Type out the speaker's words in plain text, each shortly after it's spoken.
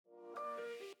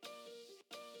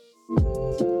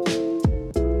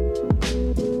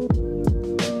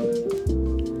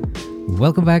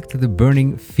Welcome back to the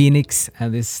Burning Phoenix,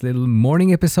 and this little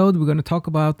morning episode we're going to talk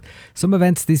about some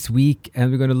events this week, and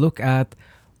we're going to look at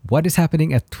what is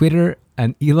happening at Twitter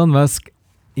and Elon Musk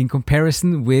in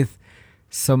comparison with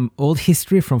some old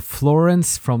history from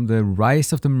Florence, from the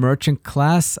rise of the merchant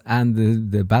class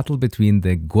and the battle between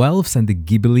the Guelphs and the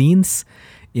Ghibellines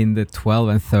in the 12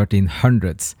 and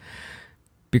 1300s.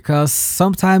 Because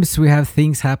sometimes we have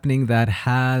things happening that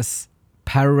has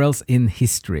parallels in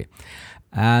history.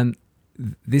 And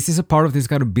this is a part of this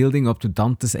kind of building up to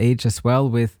Dante's age as well,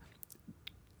 with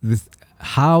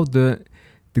how the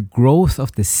growth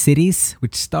of the cities,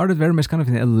 which started very much kind of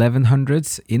in the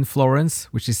 1100s in Florence,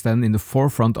 which is then in the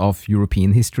forefront of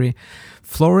European history.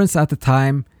 Florence at the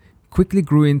time quickly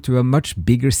grew into a much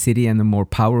bigger city and a more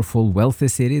powerful, wealthy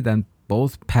city than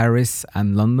both Paris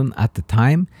and London at the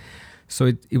time. So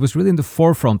it was really in the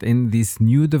forefront in these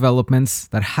new developments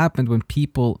that happened when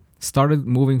people started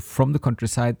moving from the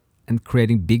countryside and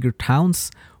creating bigger towns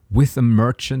with a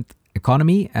merchant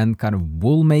economy and kind of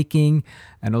wool making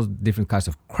and all different kinds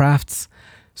of crafts.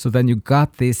 So then you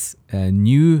got this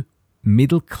new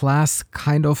middle class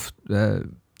kind of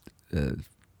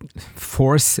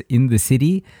force in the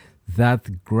city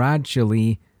that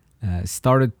gradually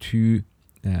started to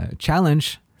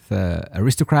challenge the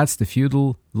aristocrats, the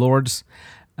feudal lords,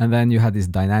 and then you had this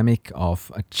dynamic of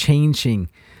a changing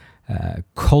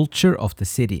culture of the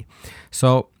city.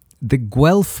 So the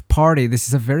Guelph party, this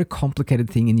is a very complicated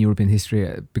thing in European history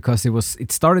because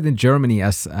it started in Germany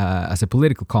as a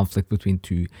political conflict between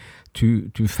two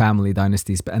family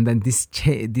dynasties, and then this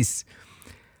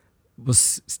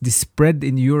spread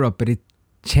in Europe, but it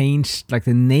changed, like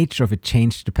the nature of it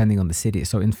changed depending on the city.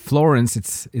 So in Florence,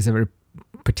 it's a very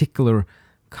particular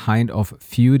kind of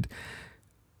feud.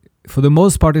 For the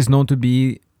most part, it's known to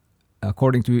be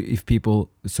according to if people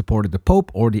supported the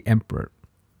Pope or the Emperor,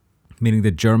 meaning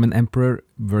the German Emperor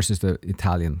versus the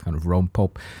Italian kind of Rome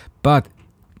Pope. But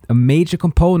a major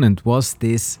component was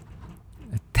this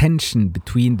tension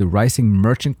between the rising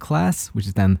merchant class, which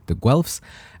is then the Guelphs,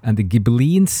 and the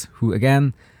Ghibellines, who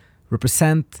again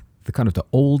represent the kind of the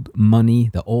old money,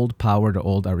 the old power, the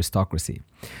old aristocracy.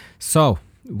 So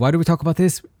why do we talk about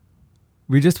this?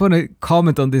 We just want to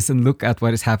comment on this and look at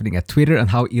what is happening at Twitter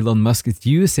and how Elon Musk is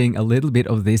using a little bit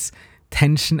of this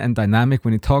tension and dynamic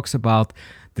when he talks about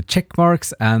the check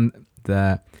marks and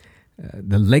the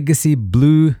legacy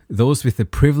blue, those with the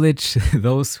privilege,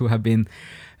 those who have been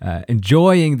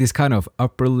enjoying this kind of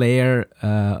upper layer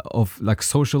of like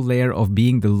social layer of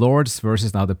being the lords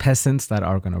versus now the peasants that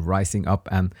are kind of rising up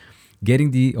and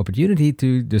getting the opportunity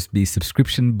to just be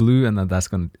subscription blue, and that's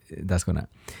gonna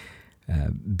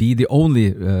be the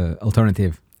only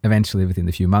alternative eventually within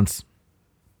a few months.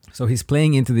 So he's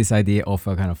playing into this idea of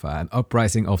a kind of an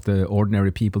uprising of the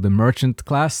ordinary people, the merchant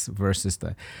class versus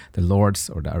the lords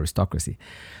or the aristocracy.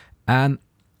 And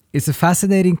it's a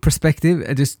fascinating perspective.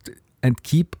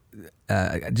 Keep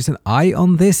just an eye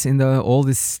on this in the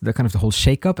kind of the whole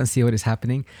shakeup and see what is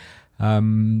happening.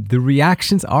 The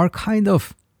reactions are kind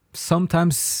of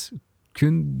sometimes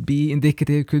could be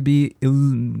indicative, could be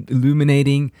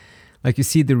illuminating. Like you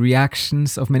see the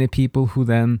reactions of many people who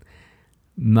then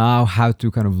now have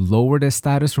to kind of lower their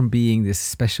status from being this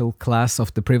special class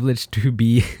of the privileged to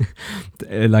be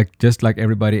just like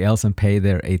everybody else and pay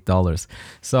their $8.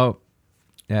 So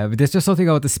but there's just something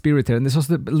about the spirit here, and there's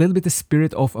also a little bit the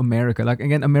spirit of America. Like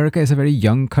again, America is a very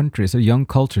young country, it's a young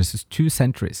culture. It's 2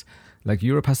 centuries. Like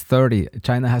Europe has 30,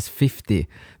 China has 50,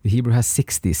 the Hebrew has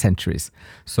 60 centuries.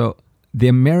 So the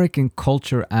American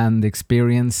culture and the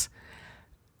experience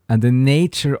and the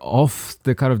nature of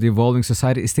the kind of the evolving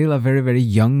society is still a very, very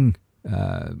young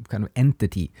kind of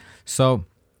entity. So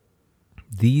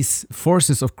these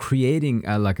forces of creating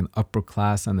like an upper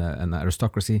class and an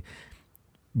aristocracy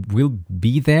will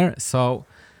be there. So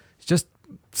it's just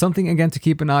something again to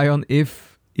keep an eye on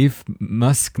if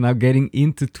Musk now getting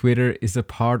into Twitter is a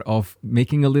part of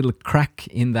making a little crack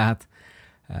in that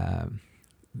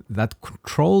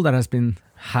control that has been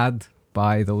had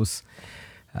by those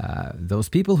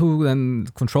people who then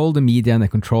control the media and they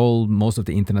control most of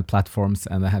the internet platforms,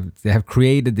 and they have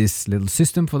created this little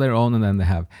system for their own, and then they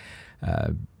have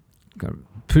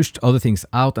pushed other things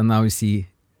out, and now we see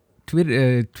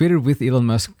Twitter with Elon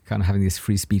Musk kind of having this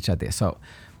free speech idea. So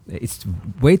it's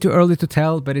way too early to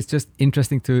tell, but it's just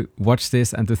interesting to watch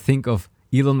this and to think of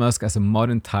Elon Musk as a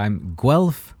modern time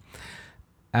Guelph.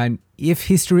 And if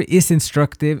history is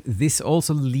instructive, this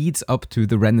also leads up to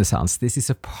the Renaissance. This is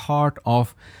a part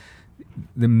of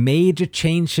the major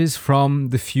changes from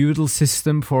the feudal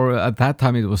system. For at that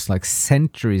time it was like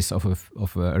centuries of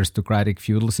a aristocratic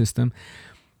feudal system,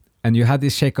 and you had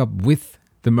this shake-up with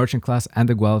the merchant class and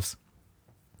the Guelphs,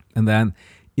 and then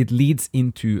it leads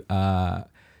into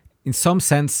in some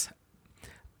sense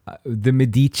the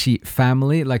Medici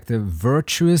family, like the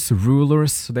virtuous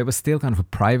rulers. So they were still kind of a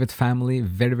private family,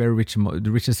 very, very rich,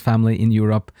 the richest family in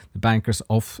Europe, the bankers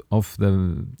of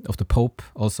the Pope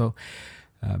also.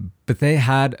 But they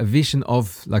had a vision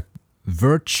of like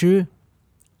virtue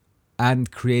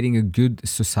and creating a good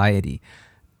society,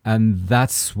 and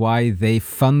that's why they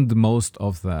fund most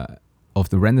of the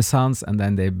Renaissance, and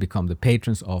then they become the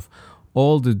patrons of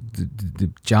all the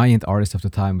giant artists of the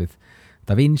time, with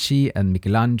Da Vinci and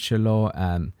Michelangelo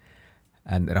and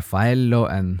Raffaello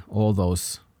and all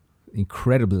those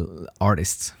incredible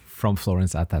artists from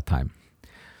Florence at that time.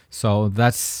 So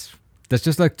that's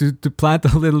just like to plant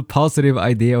a little positive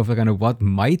idea of kind of what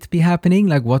might be happening,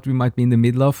 like what we might be in the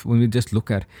middle of when we just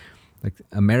look at like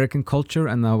American culture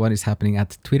and now what is happening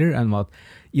at Twitter, and what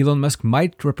Elon Musk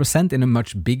might represent in a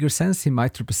much bigger sense. He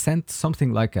might represent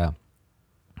something like a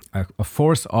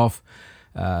force of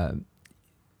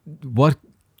what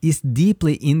is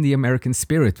deeply in the American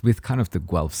spirit, with kind of the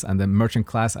Guelphs and the merchant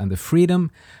class and the freedom,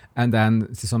 and then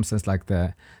to some sense like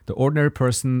the ordinary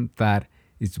person that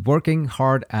is working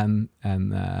hard and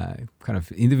kind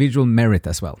of individual merit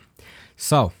as well.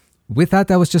 So with that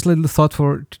was just a little thought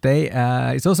for today.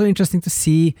 It's also interesting to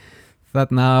see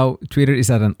that now Twitter is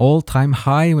at an all-time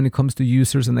high when it comes to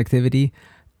users and activity,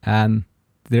 and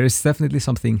there is definitely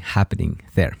something happening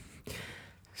there.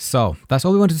 So that's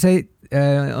all we wanted to say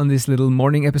on this little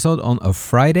morning episode on a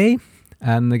Friday.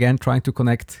 And again, trying to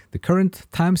connect the current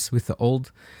times with the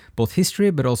old, both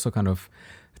history, but also kind of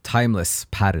timeless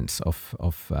patterns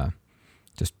of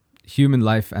just human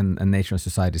life and nature and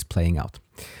societies playing out.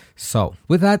 So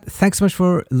with that, thanks so much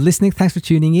for listening. Thanks for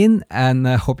tuning in, and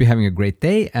I hope you're having a great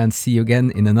day, and see you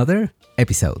again in another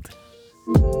episode.